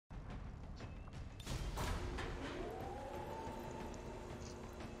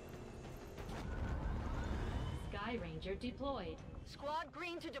Sky Ranger deployed. Squad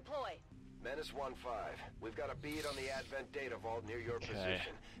green to deploy. Menace 1-5. We've got a bead on the Advent data vault near your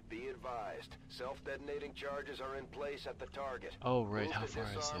position. Be advised, self-detonating charges are in place at the target. Oh, right. Move How to far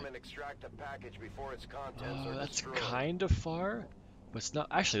is disarm it? and extract the package before its contents are That's destroyed. kind of far, but it's not.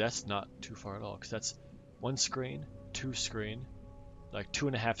 Actually, that's not too far at all, because that's one screen, two screen, like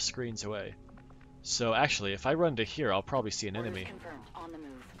 2.5 screens away. So actually, if I run to here, I'll probably see an enemy. Orders confirmed. On the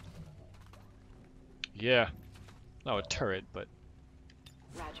move. Yeah. Not a turret, but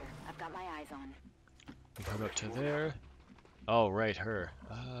Roger. I've got my eyes on. we come up to there. Oh, right, her.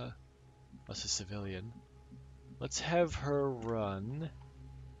 That's a civilian. Let's have her run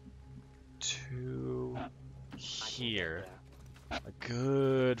to here. A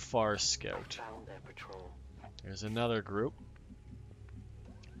good far scout. There's another group.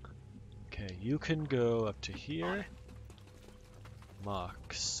 Okay, you can go up to here.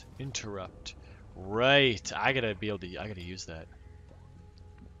 Mox. Interrupt. Right, I gotta use that.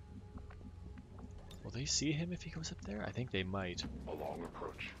 Will they see him if he goes up there? I think they might. A long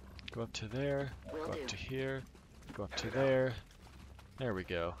approach. Go up to there, Will go do. up to here, go up to there. There we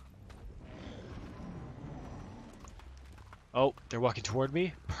go. Oh, they're walking toward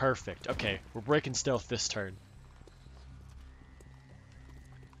me? Perfect. Okay, we're breaking stealth this turn.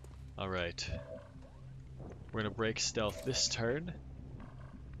 Alright. We're gonna break stealth this turn.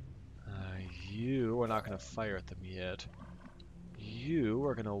 You are not gonna fire at them yet. You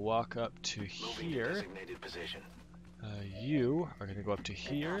are gonna walk up to here. Designated position. You are gonna go up to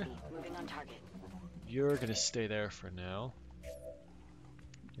here. Copy. Moving on target. You're gonna stay there for now.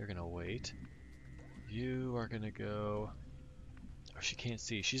 You're gonna wait. You are gonna go... Oh, she can't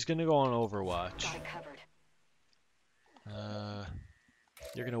see. She's gonna go on Overwatch. Got it covered.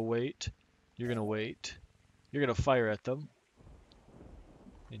 You're gonna wait. You're gonna wait. You're gonna fire at them.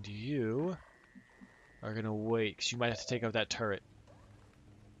 And you are gonna wait, because you might have to take out that turret.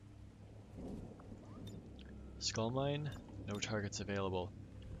 Skull mine? No targets available.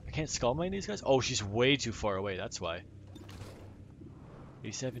 I can't skull mine these guys? Oh, she's way too far away, that's why.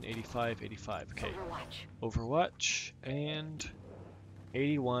 87, 85, 85. Okay. Overwatch. Overwatch. And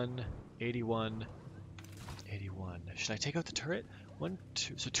 81, 81, 81. Should I take out the turret? 1,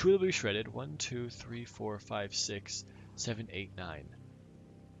 2. So 2 will be shredded. 1, 2, 3, 4, 5, 6, 7, 8, 9.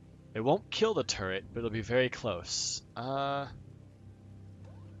 It won't kill the turret, but it'll be very close. Yeah,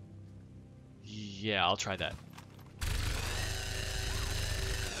 I'll try that.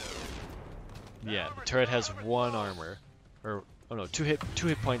 Yeah, the turret has 1 armor. Or, oh no, 2 hit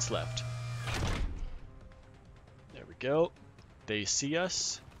points left. There we go. They see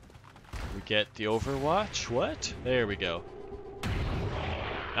us. We get the Overwatch. What? There we go.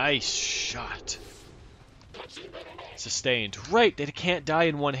 Nice shot. Sustained. Right, they can't die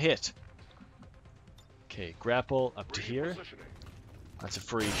in 1 hit. Okay, grapple up to here. That's a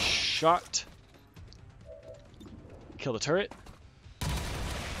free shot. Kill the turret.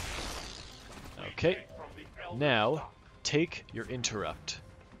 Okay. Now, take your interrupt.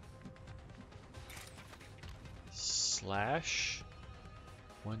 Slash.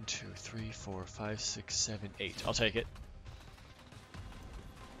 1, 2, 3, 4, 5, 6, 7, 8. I'll take it.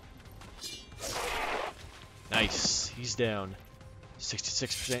 Nice. He's down.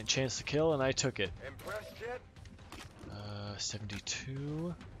 66% chance to kill, and I took it.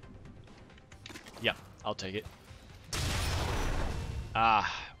 72. Yeah, I'll take it.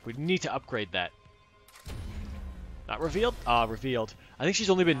 We need to upgrade that. Not revealed? Revealed. I think she's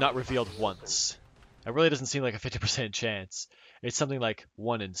only been not revealed once. It really doesn't seem like a 50% chance. It's something like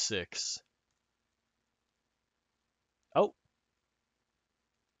 1 in 6. Oh!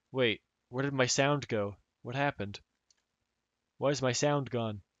 Wait, where did my sound go? What happened? Why is my sound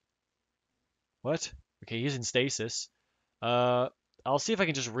gone? What? Okay, he's in stasis. I'll see if I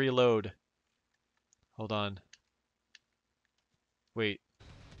can just reload. Hold on. Wait.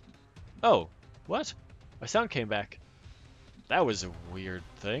 Oh, what? My sound came back. That was a weird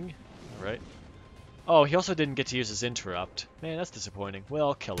thing. Alright. Oh, he also didn't get to use his interrupt. Man, that's disappointing. Well,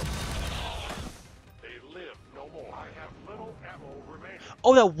 I'll kill him. They live no more. I have little ammo remaining.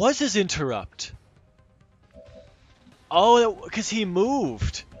 Oh, that was his interrupt! Oh, because he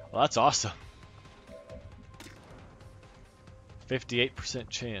moved! Well, that's awesome. 58%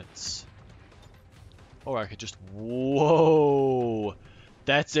 chance. Or I could just... Whoa!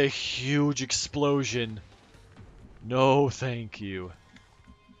 That's a huge explosion. No, thank you.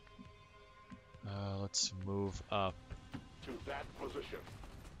 Let's move up. To that position.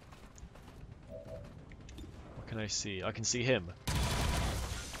 What can I see? I can see him.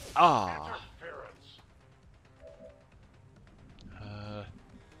 Ah!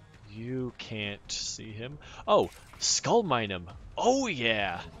 You can't see him. Oh, skull mine him. Oh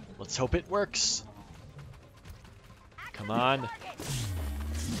yeah. Let's hope it works. Come on.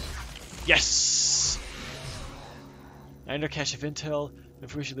 Yes! I under cache of intel.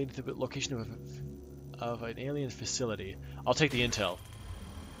 Information leading to the location of an alien facility. I'll take the intel.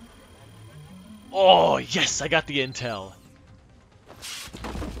 Oh, yes! I got the intel.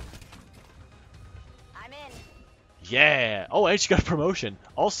 I'm in. Yeah! Oh, I actually got a promotion.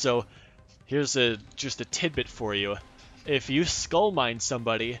 Also, here's just a tidbit for you. If you skull mine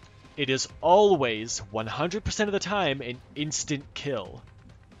somebody, it is always, 100% of the time, an instant kill.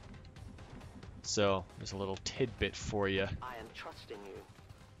 So, there's a little tidbit for you. I am trusting you.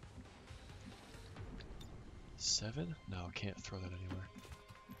 7? No, I can't throw that anywhere.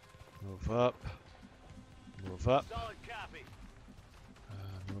 Move up. Move up. Solid copy.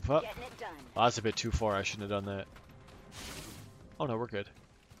 Move up. Getting it done. Oh, that's a bit too far. I shouldn't have done that. Oh no, we're good.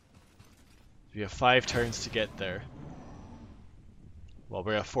 We have 5 turns to get there. Well,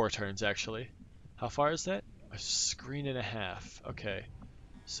 we have 4 turns actually. How far is that? A screen and a half. Okay.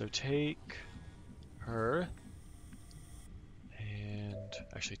 So take her. And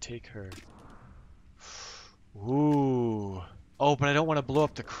actually take her. Ooh. Oh, but I don't want to blow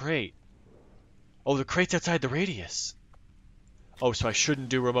up the crate. Oh, the crate's outside the radius. Oh, so I shouldn't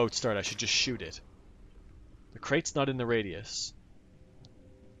do remote start. I should just shoot it. The crate's not in the radius.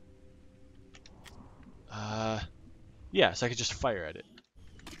 Yeah, so I could just fire at it.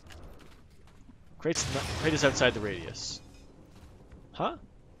 Crate is outside the radius. Huh?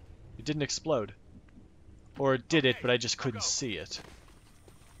 It didn't explode. Or it did it, but I just couldn't see it.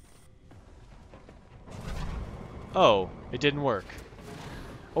 Oh, it didn't work.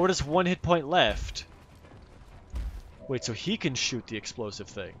 Oh, it has 1 hit point left. Wait, so he can shoot the explosive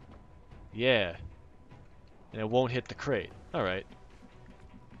thing. Yeah. And it won't hit the crate. Alright.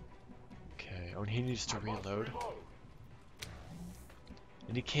 Okay, oh, and he needs to reload.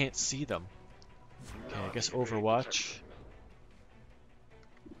 And he can't see them. Okay, I guess Overwatch.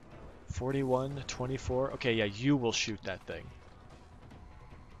 41, 24. Okay, yeah, you will shoot that thing.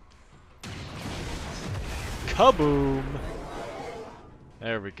 Kaboom!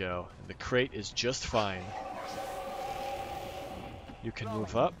 There we go. And the crate is just fine. You can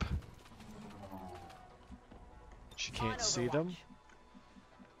move up. She can't see them.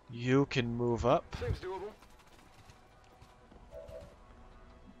 You can move up. Seems doable.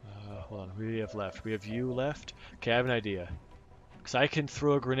 Hold on, who do we have left? We have you left. Okay, I have an idea. Because I can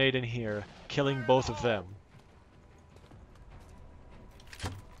throw a grenade in here, killing both of them.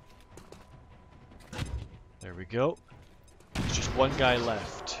 There we go. There's just 1 guy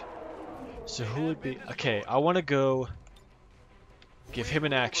left. So who would be... Okay, I want to go... Give him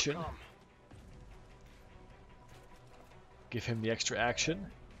an action. Give him the extra action.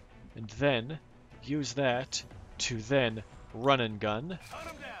 And then use that to then run and gun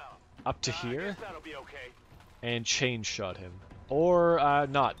up to here and chain shot him. Or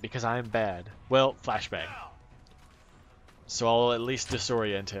not, because I'm bad. Well, flashbang. So I'll at least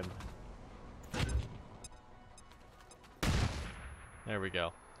disorient him. There we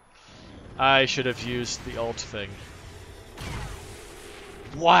go. I should have used the ult thing.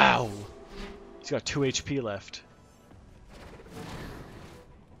 Wow! He's got 2 HP left.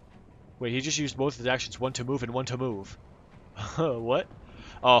 Wait, he just used both of his actions, 1 to move and 1 to move. What?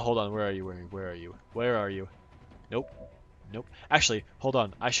 Oh, hold on. Where are you? Where are you? Where are you? Nope. Nope. Actually, hold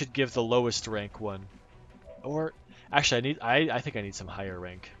on. I should give the lowest rank one. Or, actually, I think I need some higher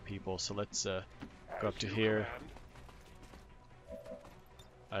rank people. So let's go up to here.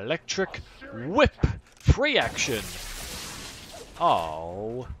 Electric Whip! Free action!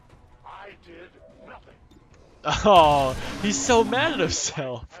 Oh. I did nothing. Oh, he's so mad at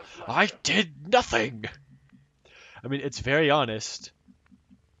himself. I did nothing. I mean, it's very honest.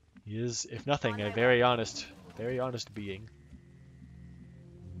 He is, if nothing, a very honest being.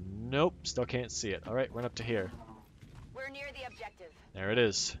 Nope, still can't see it. Alright, run up to here. We're near the objective. There it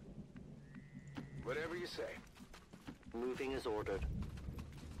is. Whatever you say. Moving as ordered.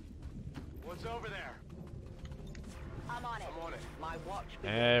 What's over there? I'm on it. I'm on it. My watch.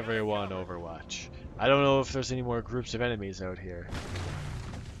 Everyone Overwatch. I don't know if there's any more groups of enemies out here.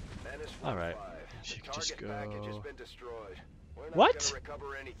 Menace Alright, 45. she The could just target package has go... been destroyed. We're not What? gonna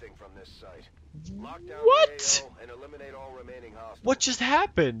recover anything from this site. Lock down What? the AO and eliminate all remaining hostiles. What just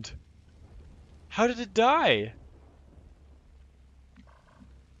happened? How did it die?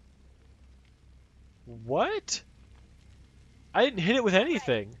 What? I didn't hit it with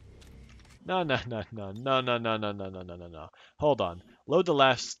anything. No. Hold on. Load.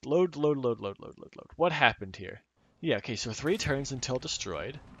 What happened here? Yeah, okay, so 3 turns until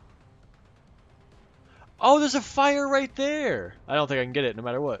destroyed. Oh, there's a fire right there! I don't think I can get it, no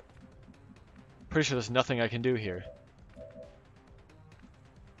matter what. Pretty sure there's nothing I can do here.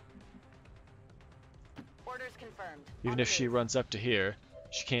 Orders confirmed. Even On if the she move. runs up to here,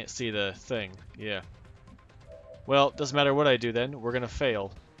 she can't see the thing. Yeah. Well, doesn't matter what I do then, we're gonna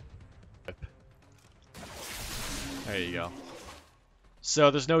fail. There you go.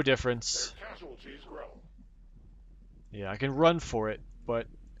 So there's no difference. Their casualties grow. Yeah, I can run for it, but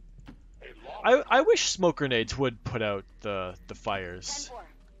A long I wish smoke grenades would put out the fires. 10-4.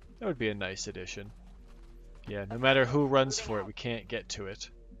 That would be a nice addition. Yeah, no matter who runs for it, we can't get to it.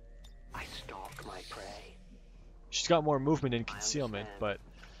 I stalk my prey. She's got more movement and I concealment, understand. but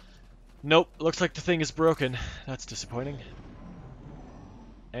nope, looks like the thing is broken. That's disappointing.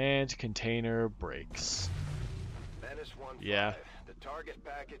 And container breaks. Menace 1-5. Yeah. The target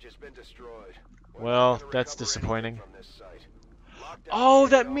package has been destroyed. We're Well, not gonna that's recover disappointing. anything from this site. Lock down Oh, the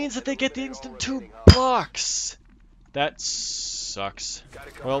that area means that and they get the eliminate all instant 2 remaining hostiles. blocks! That sucks.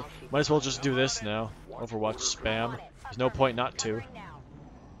 Gotta go. Well, might as well just do this now. Overwatch spam. On it. There's no point not to. Covering now.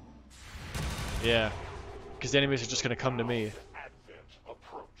 Yeah. Because the enemies are just gonna come to me. advent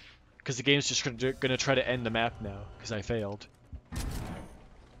approach. Because the game's just gonna try to end the map now. Because I failed.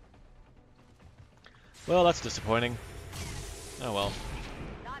 Well, that's disappointing. Oh well.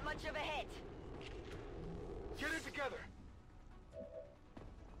 Not much of a hit. Get it together.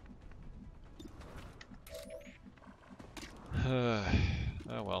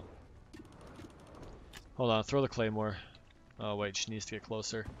 Oh well. Hold on, throw the claymore. Oh wait, she needs to get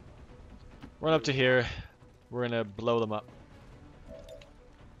closer. Run up to here. We're gonna blow them up.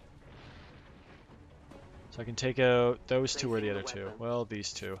 So I can take out those two or the other two. Well,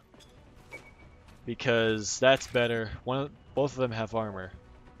 these two. Because that's better. Both of them have armor.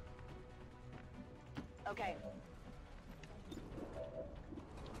 Okay.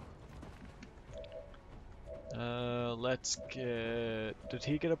 Let's get... Did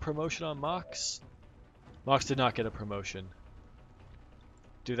he get a promotion on Mox? Mox did not get a promotion.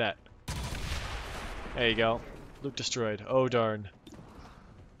 Do that. There you go. Loot destroyed. Oh darn.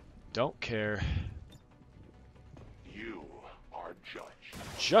 Don't care. You are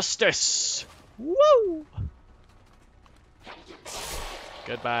judged. Justice! Woo!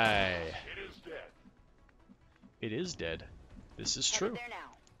 Goodbye. It is dead. It is dead. This is Headed true. there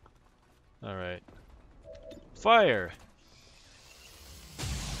now. Alright. Fire!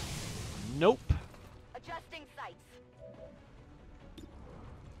 Nope. Adjusting sights.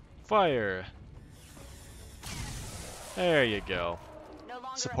 Fire! There you go. No longer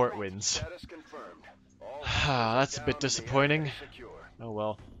a Support threat. wins. Status confirmed. All That's a bit down and the disappointing. area is secure. Oh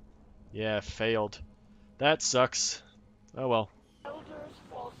well. Yeah, failed. That sucks. Oh well. Elders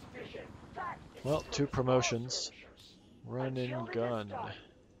false vision. That is Well, 2 promotions. searchers. Run Until and it is gun. done.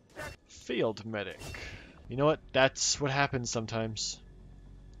 Field medic. You know what? That's what happens sometimes.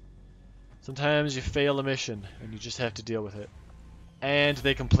 Sometimes you fail a mission and you just have to deal with it. And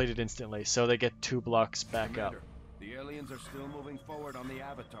they complete it instantly, so they get 2 blocks back up. Commander, the aliens are still moving forward on the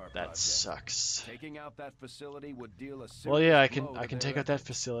Avatar That project. sucks. Taking out that facility would deal a serious Well, yeah, I blow can to take their out that efforts.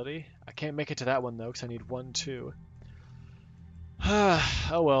 facility. I can't make it to that one though, because I need 1, 2.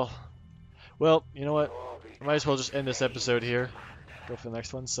 Oh well. Well, you know what? I might as well just end this episode here. Go for the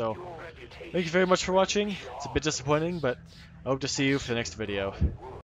next one. So, thank you very much for watching. It's a bit disappointing, but I hope to see you for the next video.